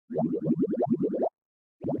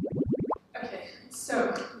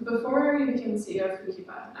So, before you became the CEO of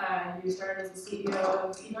Hookipa, you started as the CEO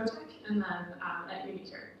of Labiotech and then at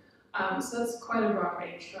Unicure. So that's quite a broad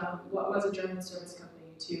range from what was a German service company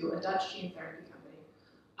to a Dutch gene therapy company.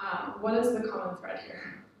 What is the common thread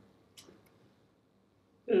here?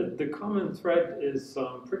 The common thread is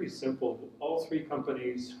pretty simple. All three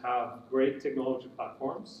companies have great technology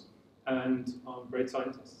platforms and great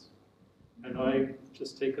scientists. And I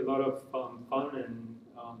just take a lot of fun in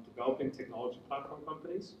developing technology platform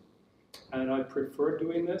companies. And I prefer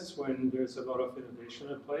doing this when there's a lot of innovation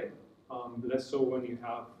at play, less so when you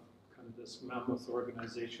have kind of this mammoth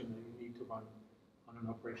organization that you need to run on an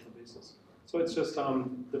operational basis. So it's just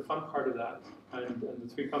the fun part of that. And the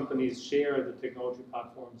three companies share the technology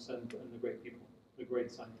platforms and the great people, the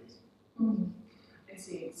great scientists. Mm-hmm. I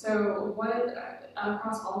see. So what,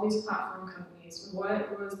 across all these platform companies, what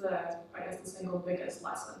was the single biggest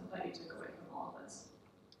lesson that you took away from all of this?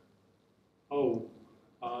 Oh,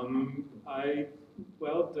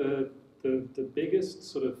 the biggest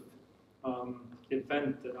sort of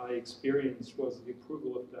event that I experienced was the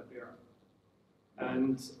approval of Labiotech.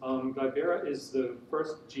 And Labiotech is the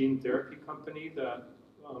first gene therapy company the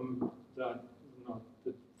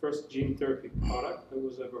first gene therapy product that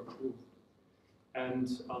was ever approved. And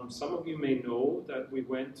some of you may know that we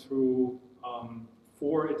went through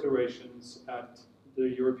 4 iterations at the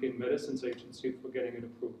European Medicines Agency for getting it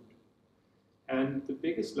approved. And the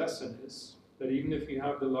biggest lesson is that even if you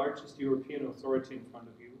have the largest European authority in front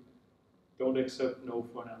of you, don't accept no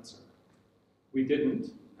for an answer. We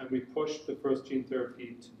didn't, and we pushed the first gene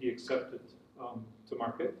therapy to be accepted to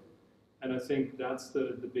market. And I think that's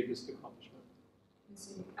the biggest accomplishment. I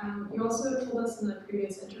see. You also told us in the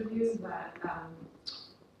previous interviews that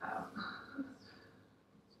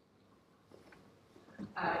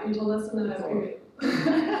you told us in the previous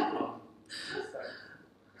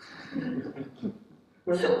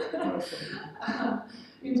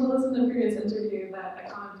you told us in the previous interview that a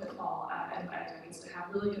common pitfall in biotech is to have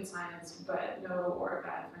really good science but no or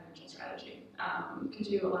bad financial strategy. Could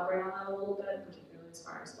you elaborate on that a little bit, particularly as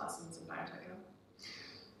far as lessons in biotech go?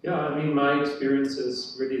 Yeah, I mean, my experience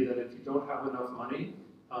is really that if you don't have enough money,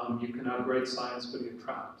 you can have great science, but you're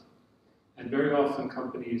trapped. And very often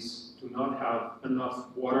companies do not have enough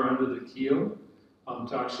water under the keel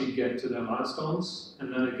to actually get to their milestones,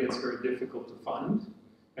 and then it gets very difficult to fund,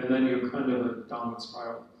 and then you're kind of a downward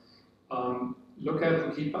spiral. Look at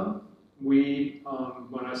Hookipa. We,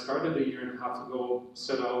 when I started a year and a half ago,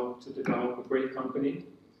 set out to develop a great company.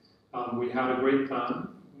 We had a great plan,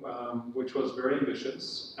 which was very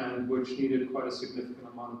ambitious and which needed quite a significant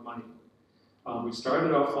amount of money. We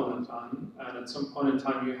started off on the plan, and at some point in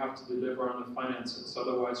time you have to deliver on the finances,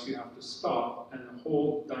 otherwise you have to stop, and the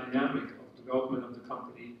whole dynamic of development of the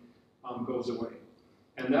company goes away.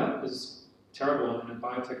 And that is terrible in a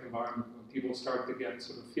biotech environment. When people start to get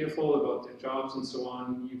sort of fearful about their jobs and so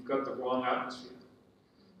on, you've got the wrong atmosphere.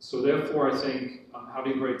 So therefore I think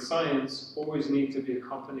having great science always needs to be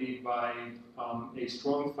accompanied by a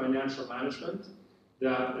strong financial management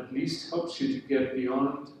that at least helps you to get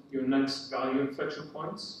beyond your next value inflection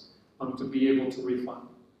points to be able to refund.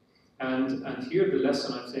 And here the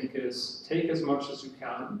lesson, I think, is take as much as you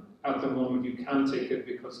can. At the moment you can take it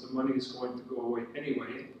because the money is going to go away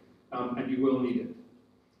anyway, and you will need it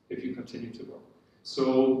if you continue to grow.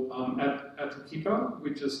 So at Hookipa,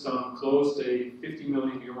 we just closed a 50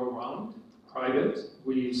 million euro round, private.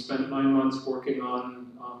 We spent 9 months working on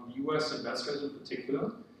US investors in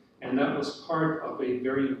particular. And that was part of a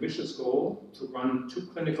very ambitious goal to run 2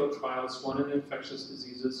 clinical trials, one in infectious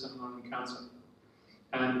diseases and one in cancer.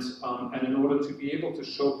 And in order to be able to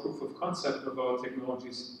show proof of concept of our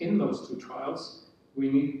technologies in those 2 trials, we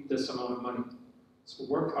need this amount of money. So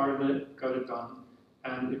worked hard on it, got it done,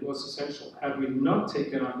 and it was essential. Had we not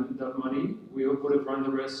taken on that money, we would have run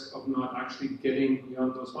the risk of not actually getting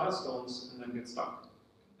beyond those milestones and then get stuck.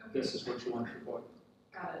 Okay. This is what you want to avoid.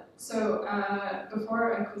 Got it. So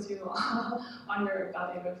before I quiz you on your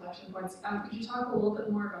value inflection points, could you talk a little bit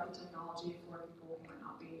more about the technology for people who might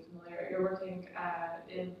not be familiar? You're working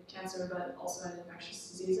in cancer, but also in infectious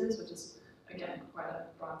diseases, which is, again, quite a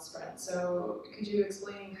broad spread. So could you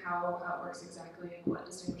explain how it works exactly and what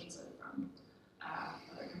distinguishes it from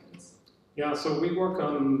other companies? Yeah, so we work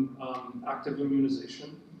on active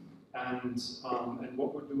immunization, and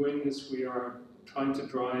what we're doing is we are trying to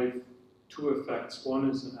drive 2 effects. One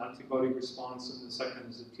is an antibody response, and the second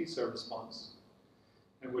is a T-cell response.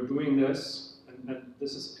 And we're doing this, and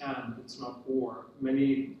this is and, it's not or.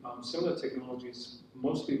 Many similar technologies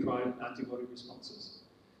mostly drive antibody responses.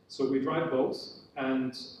 So we drive both,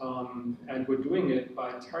 and we're doing it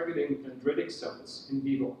by targeting dendritic cells in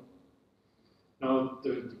vivo. Now,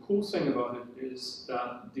 the cool thing about it is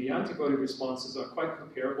that the antibody responses are quite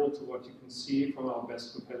comparable to what you can see from our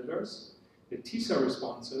best competitors. The T-cell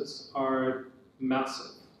responses are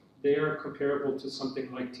massive. They are comparable to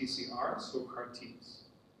something like TCRs or CAR-Ts.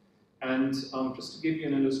 And just to give you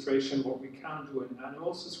an illustration, what we can do in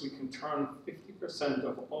animals is we can turn 50%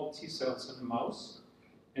 of all T-cells in a mouse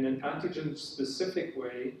in an antigen-specific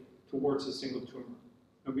way towards a single tumor.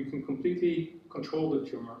 And we can completely control the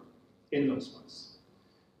tumor in those mice.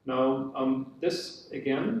 Now, this,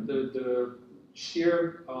 again, the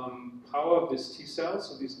sheer power of this T cells,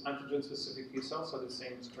 so these antigen-specific T cells, are the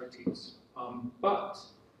same as CAR-Ts. But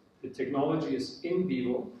the technology is in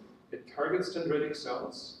vivo. It targets dendritic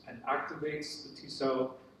cells and activates the T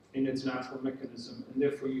cell in its natural mechanism. And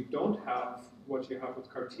therefore, you don't have what you have with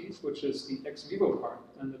CAR-Ts, which is the ex vivo part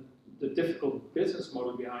and the difficult business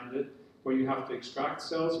model behind it, where you have to extract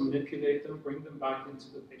cells, manipulate them, bring them back into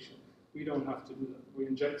the patient. We don't have to do that. We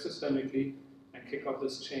inject systemically and kick off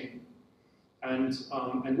this chain. And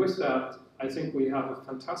with that, I think we have a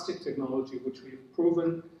fantastic technology which we've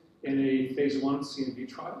proven in a phase 1 CMV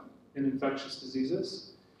trial in infectious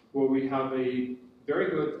diseases, where we have a very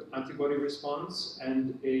good antibody response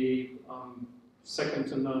and a second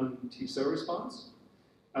to none T-cell response.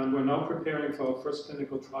 And we're now preparing for our first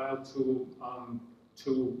clinical trial to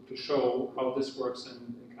show how this works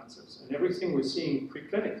in cancers. And everything we're seeing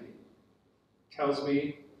preclinically tells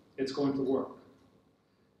me it's going to work.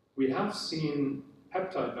 We have seen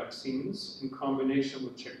peptide vaccines in combination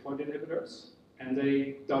with checkpoint inhibitors, and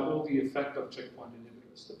they double the effect of checkpoint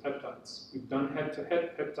inhibitors, the peptides. We've done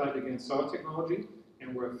head-to-head peptide against our technology,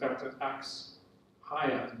 and we're a factor X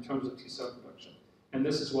higher in terms of T-cell production. And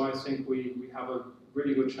this is why I think we have a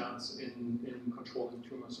really good chance in controlling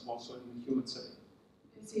tumors also in the human setting.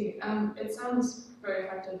 I see. It sounds very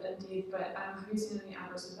effective indeed, but have you seen any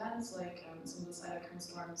adverse events, like some of the cytokine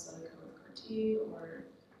storms that occur with CAR-T, or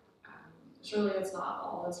surely it's not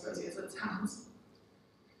all as rosy as it sounds?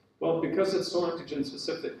 Well, because it's so antigen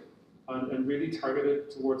specific and really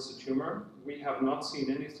targeted towards the tumor, we have not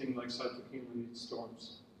seen anything like cytokine release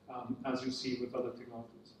storms, as you see with other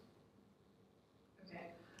technologies.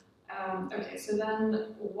 Okay. Okay, so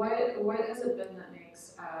then what has it been that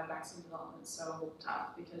makes vaccine development so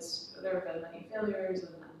tough? Because there have been many failures,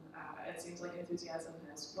 and then it seems like enthusiasm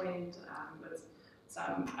has waned with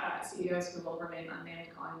some CEOs who will remain unnamed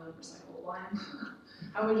calling them recyclable wine.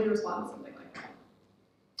 How would you respond to something like that?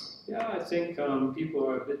 Yeah, I think people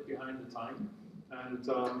are a bit behind the time. And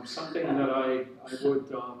something that I would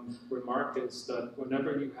remark is that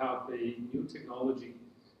whenever you have a new technology,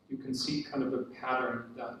 you can see kind of a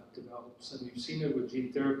pattern that develops. And you've seen it with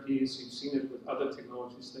gene therapies, you've seen it with other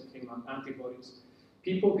technologies that came on, antibodies.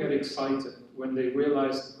 People get excited when they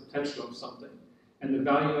realize the potential of something, and the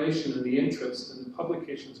valuation and the interest and the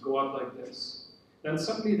publications go up like this. Then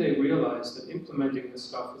suddenly they realize that implementing this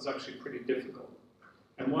stuff is actually pretty difficult.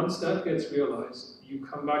 And once that gets realized, you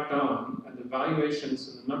come back down, and the valuations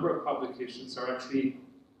and the number of publications are actually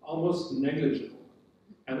almost negligible.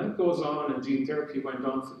 And that goes on, and gene therapy went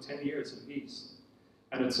on for 10 years at least.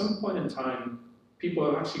 And at some point in time, people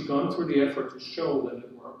have actually gone through the effort to show that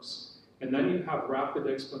it works. And then you have rapid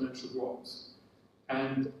exponential growth.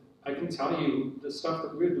 And I can tell you, the stuff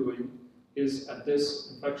that we're doing is at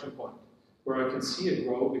this inflection point, where I can see it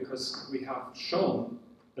grow because we have shown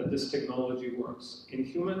that this technology works in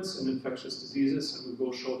humans and infectious diseases, and we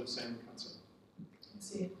will show the same in cancer. I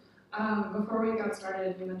see. Before we got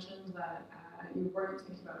started, you mentioned that you weren't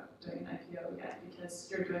thinking about doing an IPO yet because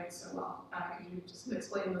you're doing so well. Could you just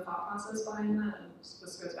explain the thought process behind that? And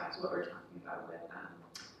this goes back to what we were talking about with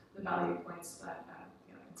the value points that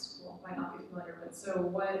people might not be familiar with. So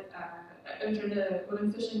what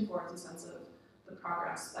I'm fishing for is a sense of the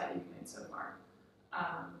progress that you've made so far.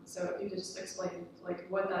 So if you could just explain like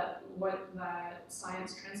what that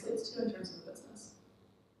science translates to in terms of the business,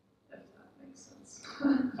 if that makes sense.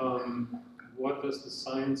 What does the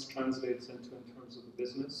science translate into in terms of the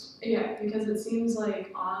business? Yeah, because it seems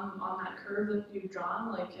like on that curve that you've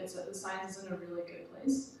drawn, like the science is in a really good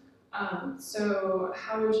place. So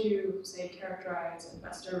how would you say characterize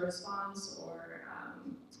investor response, or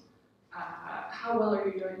how well are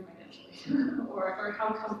you doing financially, or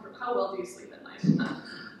how well do you sleep at night?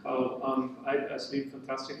 I sleep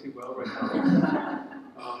fantastically well right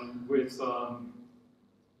now. With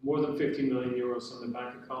more than 50 million euros on the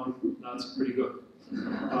bank account, that's pretty good.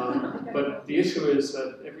 But the issue is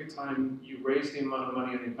that every time you raise the amount of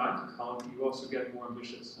money on your bank account, you also get more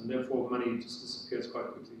ambitious, and therefore money just disappears quite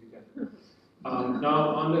quickly again.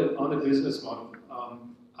 Now, on the business model,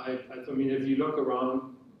 I mean, if you look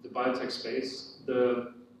around the biotech space,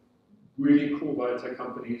 the really cool biotech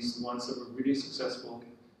companies, the ones that were really successful,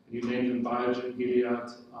 and you named them Biogen, Gilead,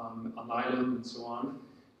 Alnylam, and so on,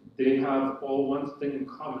 they have all one thing in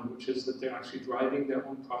common, which is that they're actually driving their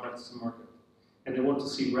own products to market. And they want to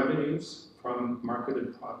see revenues from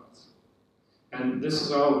marketed products. And this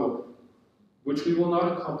is our goal, which we will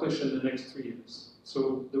not accomplish in the next 3 years.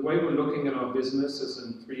 So the way we're looking at our business is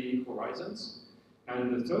in 3 horizons.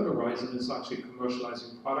 And the third horizon is actually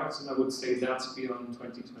commercializing products, and I would say that's beyond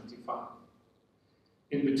 2025.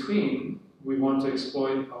 In between, we want to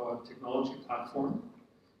exploit our technology platform,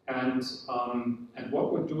 and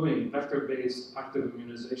what we're doing, vector-based active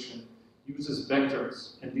immunization, uses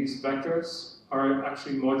vectors, and these vectors are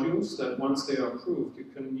actually modules that once they are approved, you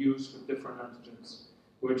can use with different antigens,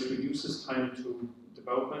 which reduces time to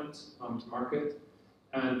development, to market,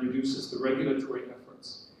 and reduces the regulatory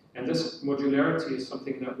efforts. And this modularity is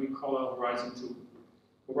something that we call our Horizon 2.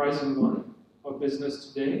 Horizon 1 of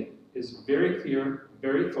business today is very clear,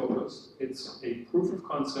 very focused. It's a proof of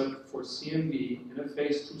concept for CMV in a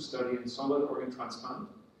phase 2 study in solid organ transplant.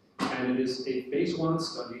 And it is a phase 1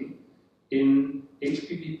 study in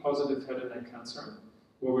HPV-positive head and neck cancer,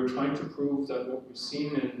 where we're trying to prove that what we've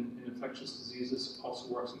seen in infectious diseases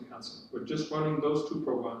also works in cancer. We're just running those 2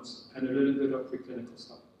 programs and a little bit of preclinical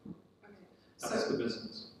stuff. Okay. That's the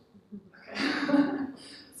business. Okay.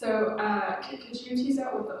 So could you tease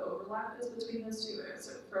out what the overlap is between those 2?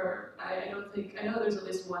 So I know there's at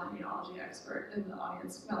least one immunology expert in the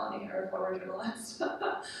audience, Melanie, or a former journalist.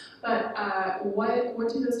 But what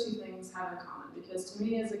do those 2 things have in common? Because to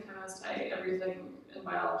me as a chemist, everything in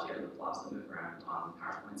biology are the blobs that move around on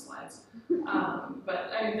PowerPoint slides.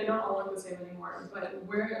 But they don't all look the same anymore. But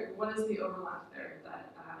what is the overlap there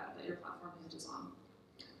that your platform hinges on?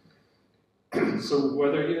 So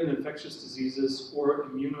whether you're in infectious diseases or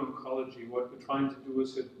immuno-oncology, what we're trying to do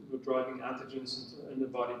is we're driving antigens in the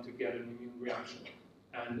body to get an immune reaction.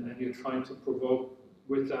 And you're trying to provoke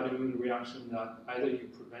with that immune reaction that either you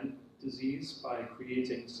prevent disease by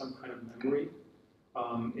creating some kind of memory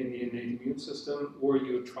in the innate immune system, or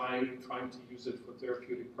you're trying to use it for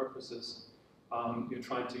therapeutic purposes. You're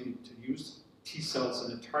trying to use T cells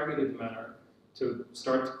in a targeted manner to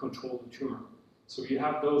start to control the tumor. So you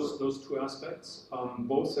have those 2 aspects.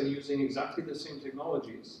 Both are using exactly the same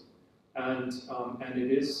technologies, and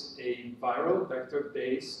it is a viral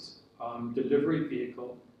vector-based delivery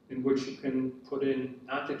vehicle in which you can put in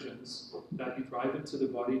antigens that you drive into the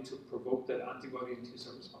body to provoke that antibody and T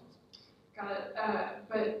cell response. Got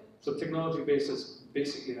it. So technology-based is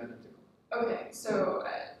basically identical. Okay, so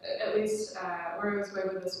at least where I was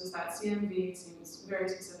going with this was that CMV seems very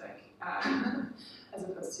specific as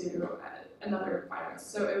opposed to another virus.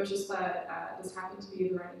 So it was just that this happened to be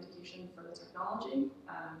the right indication for the technology,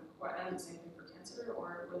 and the same thing for cancer,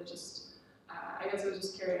 or were they just, I guess I was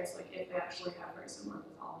just curious, like if they actually have very similar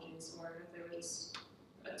pathologies, or if they were just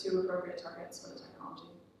 2 appropriate targets for the technology.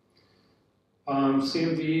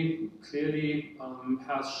 CMV clearly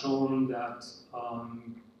has shown that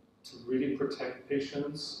to really protect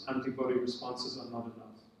patients, antibody responses are not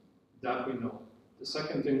enough. That we know. The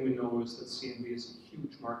second thing we know is that CMV is a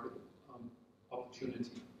huge market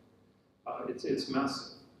opportunity. It's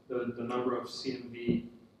massive. The number of CMV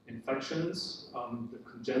infections, the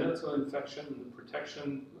congenital infection, the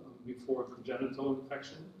protection before congenital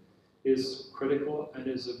infection is critical and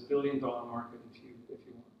is $1 billion market if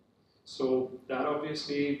you want. So that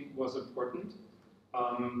obviously was important.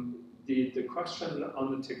 The question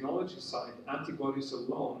on the technology side, antibodies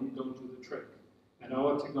alone don't do the trick. And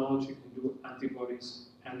our technology can do antibodies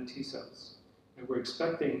and T cells. And we're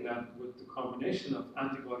expecting that with the combination of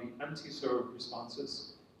antibody and T cell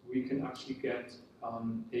responses, we can actually get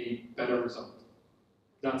a better result.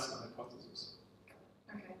 That's the hypothesis.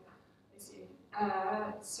 Okay, I see.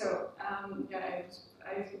 I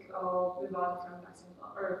think I'll move on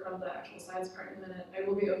from the actual science part in a minute. I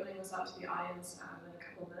will be opening this up to the audience in a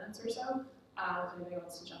couple minutes or so, if anybody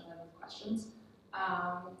wants to jump in with questions.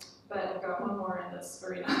 But I've got one more in this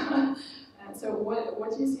arena. And so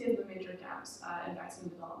what do you see as the major gaps in vaccine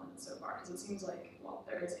development so far? Because it seems like, well,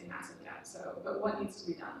 there is a massive gap. But what needs to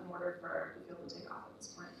be done in order for the field to take off at this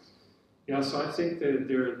point? Yeah, so I think that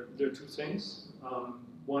there are 2 things.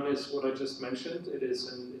 One is what I just mentioned. It is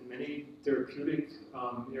in many therapeutic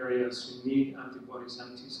areas, you need antibodies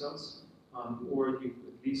and T cells, or you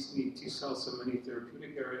at least need T cells in many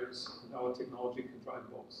therapeutic areas, and our technology can drive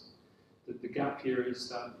both. The gap here is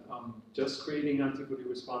that just creating antibody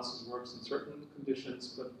responses works in certain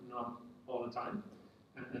conditions, but not all the time,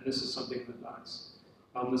 and this is something that lacks.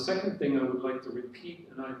 The second thing I would like to repeat,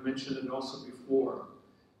 and I've mentioned it also before,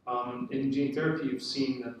 In gene therapy, you've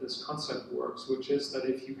seen that this concept works, which is that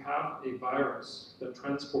if you have a virus that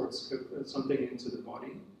transports something into the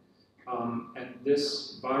body, and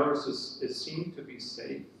this virus is seen to be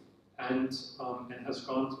safe and has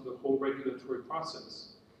gone through the whole regulatory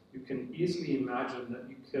process, you can easily imagine that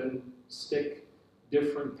you can stick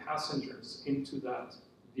different passengers into that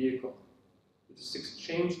vehicle. You just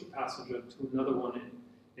exchange the passenger to another one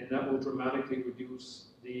and that will dramatically reduce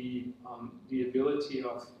the ability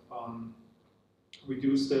of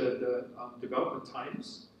reduce the development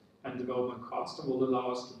times and development cost, and will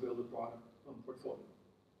allow us to build a broader portfolio.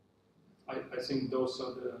 I think those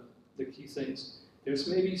are the key things. There's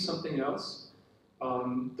maybe something else.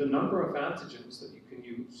 The number of antigens that you can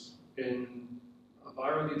use in a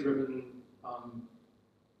virally driven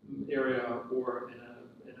area or in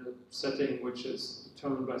a setting which is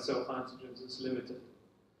determined by self-antigens is limited.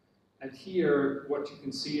 And here, what you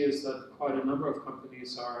can see is that quite a number of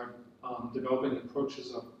companies are developing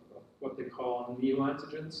approaches of what they call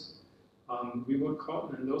neoantigens. We would call,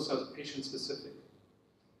 and those are patient-specific.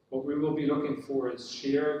 What we will be looking for is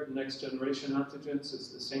shared next-generation antigens. It's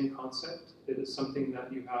the same concept. It is something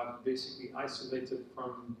that you have basically isolated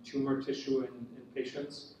from tumor tissue in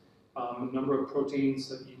patients. A number of proteins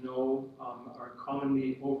that you know are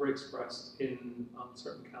commonly overexpressed in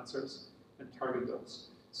certain cancers, and target those.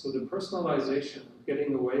 So the personalization,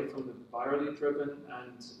 getting away from the virally driven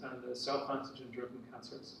and the self-antigen driven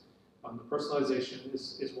cancers, the personalization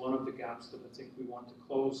is one of the gaps that I think we want to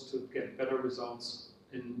close to get better results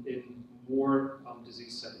in more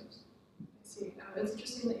disease settings. I see. It's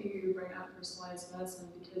interesting that you bring up personalized medicine,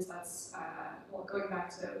 because that's, well, going back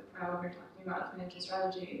to when we were talking about financial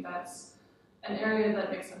strategy, that's an area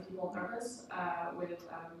that makes some people nervous with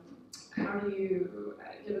how do you,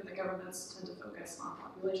 given the governments tend to focus on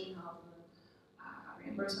population health and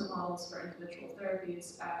reimbursement models for individual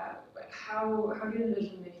therapies, how do you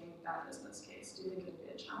envision making that business case? Do you think it would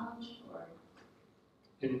be a challenge, or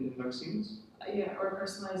in vaccines? Yeah, or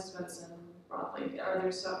personalized medicine broadly. Are there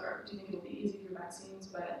or do you think it'll be easy for vaccines,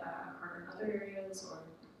 but harder in other areas, or?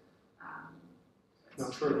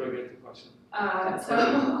 Not sure if I get the question.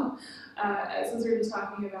 Since we were just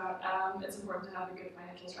talking about it's important to have a good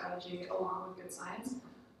financial strategy along with good science,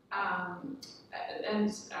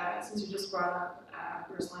 and since you just brought up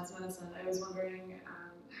personalized medicine, I was wondering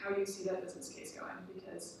how you see that business case going,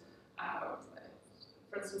 because,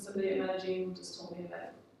 for instance, somebody at Medellin just told me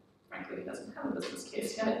that, frankly, it doesn't have a business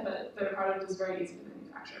case yet, but their product is very easy to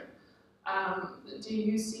manufacture. Do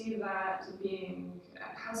you see that being,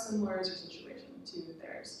 how similar is your situation to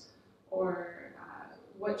theirs? Or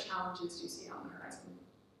what challenges do you see on the horizon?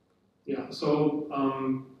 Yeah, so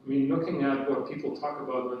I mean, looking at what people talk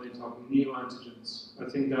about when they talk neoantigens, I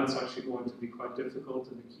think that's actually going to be quite difficult,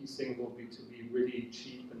 and the key thing will be to be really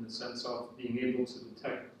cheap in the sense of being able to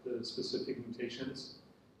detect the specific mutations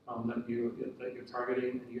that you're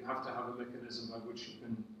targeting, and you have to have a mechanism by which you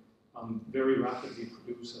can very rapidly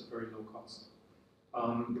produce at very low cost.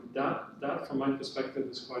 That, from my perspective,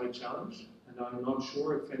 is quite a challenge, and I'm not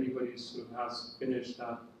sure if anybody sort of has finished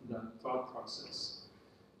that thought process.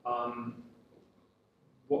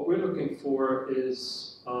 What we're looking for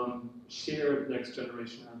is shared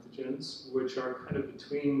next-generation antigens, which are kind of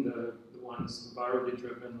between the ones virally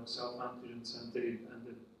driven or self-antigens and the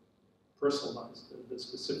personalized, the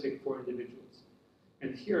specific for individuals.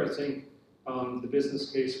 And here, I think the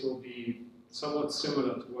business case will be somewhat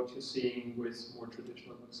similar to what you're seeing with more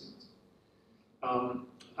traditional vaccines.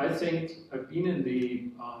 I think I've been in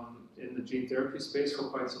the gene therapy space for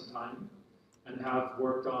quite some time, and have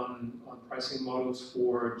worked on pricing models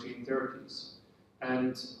for gene therapies.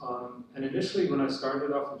 And initially, when I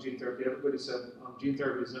started off with gene therapy, everybody said gene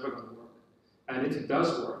therapy is never going to work. And if it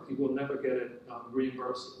does work, you will never get it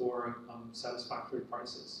reimbursed for satisfactory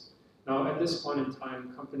prices. Now, at this point in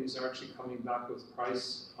time, companies are actually coming back with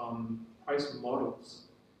price models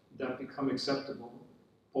that become acceptable,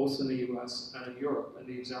 both in the US and in Europe. And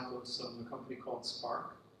the example is a company called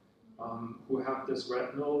Spark, who have this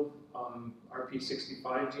retinal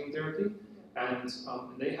RP65 gene therapy, and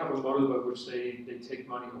they have a model by which they take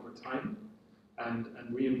money over time and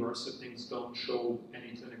reimburse if things don't show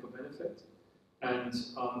any clinical benefit. And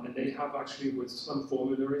they have actually, with some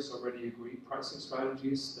formularies, already agreed pricing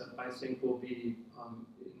strategies that I think will be,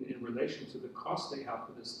 in relation to the cost they have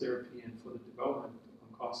for this therapy and for the development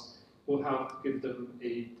cost, will give them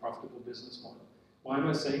a profitable business model. Why am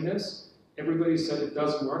I saying this? Everybody said it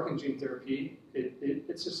doesn't work in gene therapy.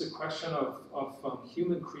 It's just a question of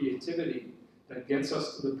human creativity that gets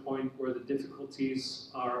us to the point where the difficulties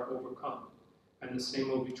are overcome. And the same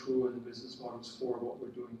will be true in the business models for what we're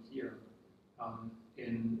doing here.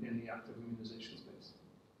 in the active immunization space.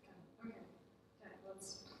 Okay,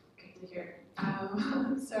 that's good to hear.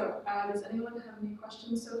 Does anyone have any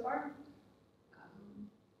questions so far?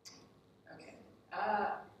 Okay.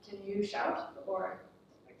 Can you shout or?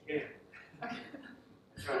 I can. Okay.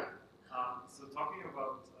 Right. So talking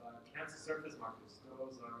about cancer surface markers,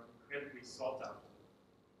 those are incredibly sought after.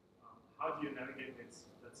 How do you navigate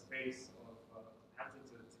that space of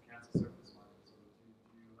patented cancer surface markers? Or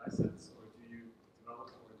do you license, or do you develop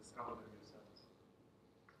or discover them yourselves?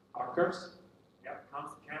 Markers? Yeah,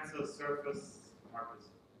 cancer surface markers.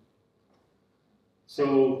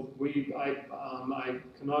 So I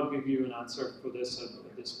cannot give you an answer for this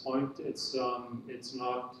at this point. It's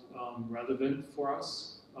not relevant for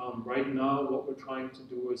us. Right now, what we're trying to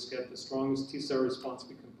do is get the strongest T-cell response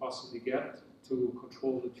we can possibly get to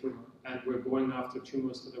control the tumor. And we're going after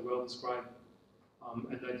tumors that are well described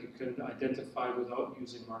and that you can identify without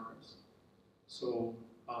using markers. So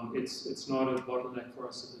it's not a bottleneck for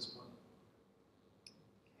us at this point.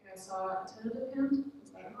 Okay, I saw a tentative hand.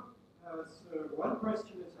 Is that enough? So one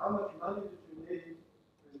question is, how much money did you need to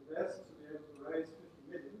invest to be able to raise 50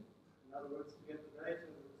 million? In other words, to get the data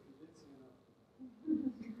that was convincing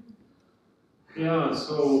enough. Yeah,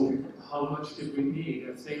 so how much did we need?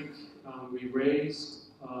 I think we raised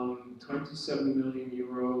 27 million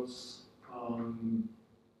euros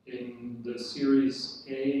in the Series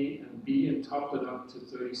A and B and topped it up to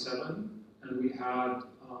 37. And we had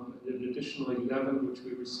an additional 11 which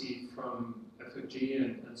we received from FFG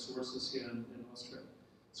and sources here in Austria.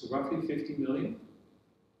 So roughly 50 million.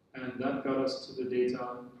 And that got us to the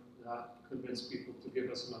data that convinced people to give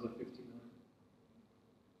us another 50 million.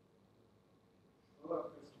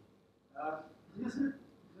 Follow-up question.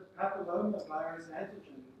 Is the papillomavirus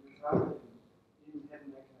antigen that we're targeting in head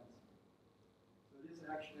and neck cancer? So it is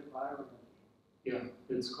actually a viral antigen.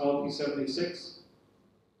 Yeah, it's called E76,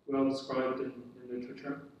 well described in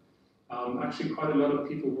literature. Actually, quite a lot of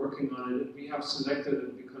people working on it. We have selected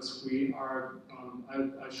it because we are,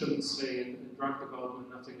 I shouldn't say in drug development,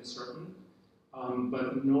 nothing is certain.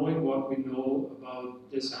 But knowing what we know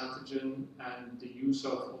about this antigen and the use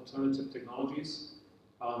of alternative technologies,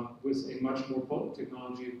 with a much more potent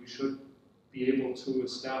technology, we should be able to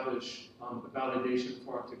establish a validation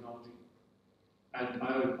for our technology. And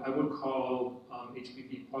I would call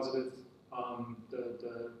HPV positive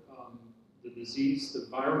the disease, the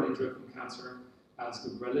virally driven cancer, as the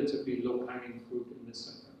relatively low-hanging fruit in this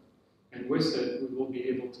sector. And with it, we will be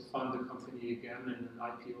able to fund the company again in an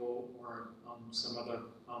IPO or some other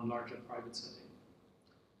larger private setting.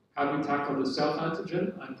 How do we tackle the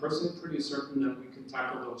self-antigen? I'm personally pretty certain that we can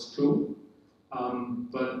tackle those too.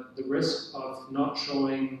 But the risk of not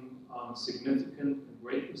showing significant and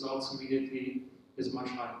great results immediately is much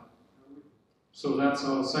higher. So that's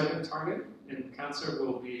our second target. In cancer,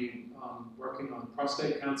 we'll be working on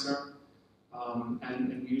prostate cancer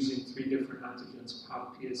and using 3 different antigens,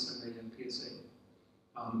 PAP, PSMA, and PSA,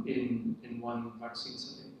 in one vaccine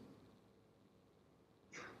setting.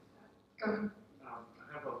 Go ahead.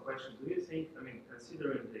 I have a question. Do you think,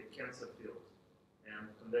 considering the cancer field and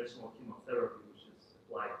conventional chemotherapy, which is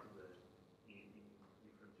applied to in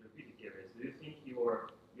different therapeutic areas, do you think your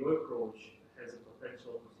approach has a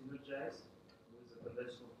potential to synergize with the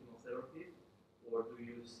conventional chemotherapy, or do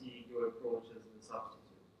you see your approach as a substitute?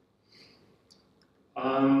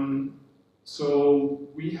 So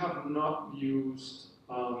we have not used,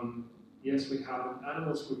 yes, we have in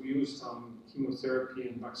animals, we've used chemotherapy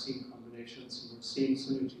and vaccine combinations, and we're seeing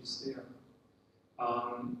synergies there.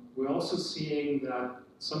 We're also seeing that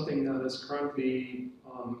something that is currently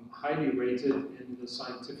highly rated in the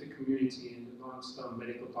scientific community and amongst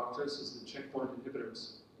medical doctors is the checkpoint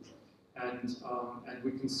inhibitors. And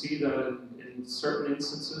we can see that in certain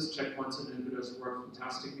instances, checkpoint inhibitors work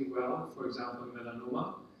fantastically well, for example, in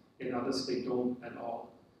melanoma. In others, they don't at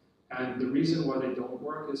all. And the reason why they don't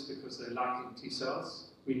work is because they're lacking T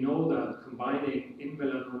cells. We know that combining in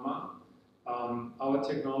melanoma, our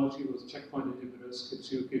technology with checkpoint inhibitors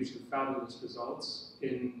gives you fabulous results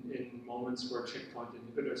in moments where checkpoint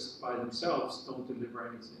inhibitors by themselves don't deliver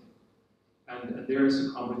anything. And there is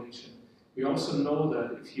a combination. We also know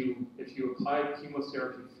that if you apply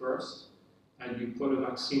chemotherapy first and you put a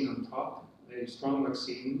vaccine on top, a strong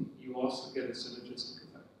vaccine, you also get a synergistic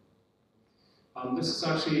effect. This is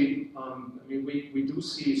actually, we do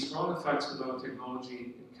see strong effects with our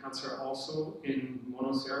technology in cancer also in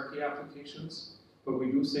monotherapy applications, but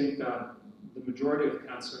we do think that the majority of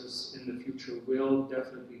cancers in the future will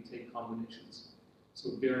definitely take combinations.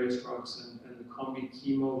 So various drugs, and the combi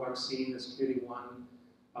chemo vaccine is clearly one.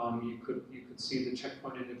 You could see the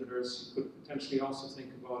checkpoint inhibitors. You could potentially also think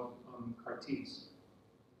about CAR-Ts.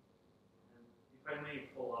 I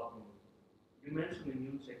may follow up on, you mentioned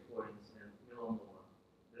immune checkpoints and melanoma.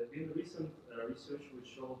 There have been recent research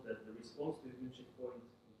which showed that the response to immune checkpoint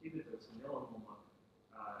inhibitors in melanoma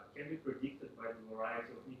can be predicted by the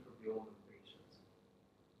variety of microbiome in patients.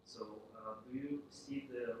 So, do you see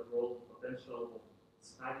the role, potential of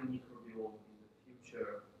studying microbiome in the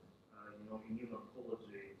future, immune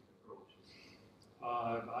oncology approaches?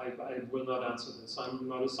 I will not answer this. I'm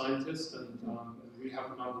not a scientist, and we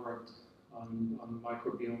have not worked on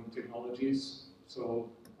microbiome technologies, so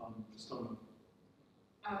just don't know.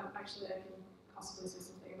 Actually, I can possibly say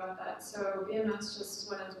something about that. So BMS just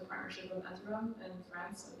went into a partnership with Interim in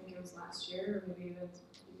France. I think it was last year, or maybe even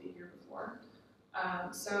the year before.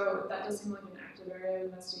 So that does seem like an active area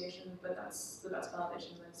of investigation, but that's the best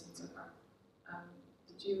validation that I've seen so far.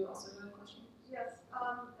 Did you also have a question? Yes.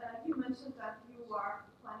 You mentioned that you are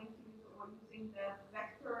planning to use or using the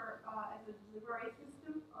vector as a delivery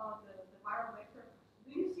system, the viral vector.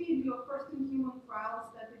 Do you see your first-in-human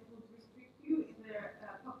trials that it would restrict you in the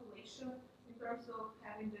population in terms of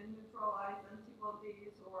having the neutralized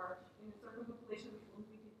antibodies, or in a certain population which won't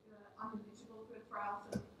be uneligible for trials?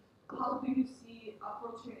 And how do you see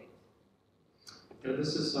approaching it? Yeah,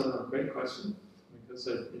 this is a great question, because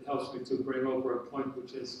it helps me to bring over a point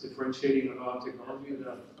which is differentiating a technology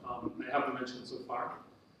that I haven't mentioned so far.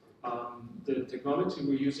 The technology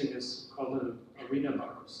we're using is called an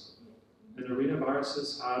arenavirus. And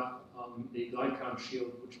arenaviruses have a glycan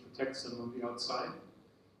shield which protects them on the outside.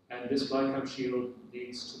 And this glycan shield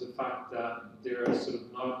leads to the fact that they're sort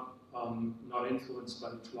of not influenced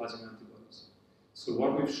by neutralizing antibodies. So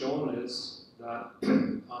what we've shown is that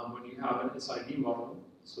when you have an SID model,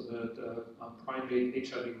 so the primate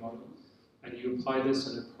HIV model, and you apply this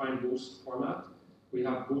in a prime boost format, we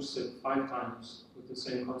have boosted 5 times with the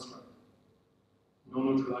same construct. No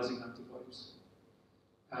neutralizing antibodies.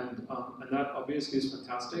 And that obviously is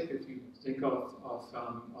fantastic. If you think of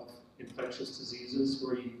infectious diseases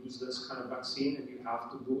where you use this kind of vaccine and you have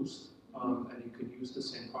to boost, and you can use the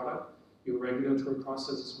same product, your regulatory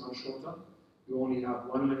process is much shorter. You only have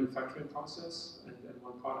one manufacturing process and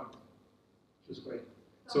one product, which is great.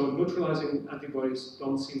 So neutralizing antibodies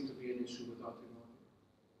don't seem to be an issue with our technology.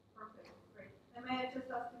 Perfect, great. And may I just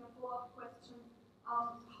ask you a follow-up question?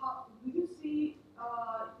 How do you see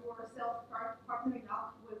yourself partnering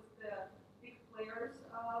up with the big players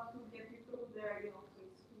to get you through their,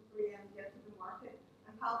 phase 2, 3 and get to the market?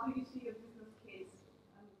 And how do you see a business case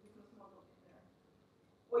and business model there?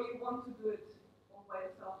 Or you want to do it all by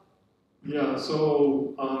yourself? Yeah,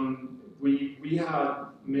 so we had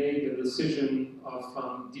made a decision of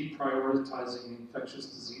deprioritizing infectious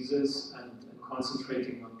diseases and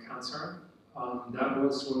concentrating on cancer. That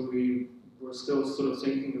was when we were still sort of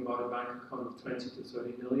thinking about a bank account of 20 to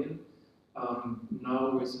 30 million.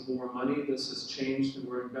 Now with more money, this has changed, and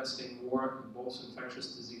we're investing more in both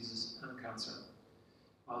infectious diseases and cancer.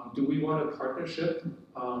 Do we want a partnership?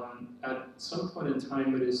 At some point in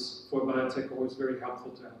time, it is, for biotech, always very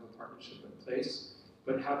helpful to have a partnership in place.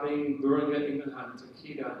 But having Boehringer Ingelheim,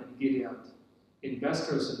 Takeda, and Gilead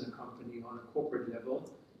investors in the company on a corporate level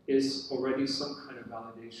is already some kind of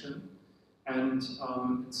validation. And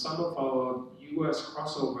some of our US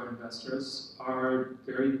crossover investors are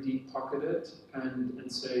very deep-pocketed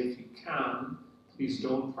and say, if you can, please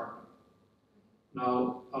don't partner.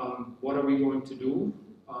 Now, what are we going to do?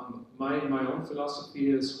 My own philosophy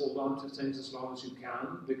is hold on to things as long as you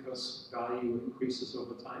can, because value increases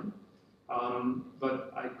over time.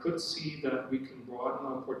 But I could see that we can broaden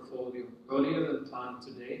our portfolio earlier than planned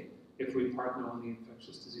today if we partner on the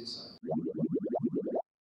infectious disease side.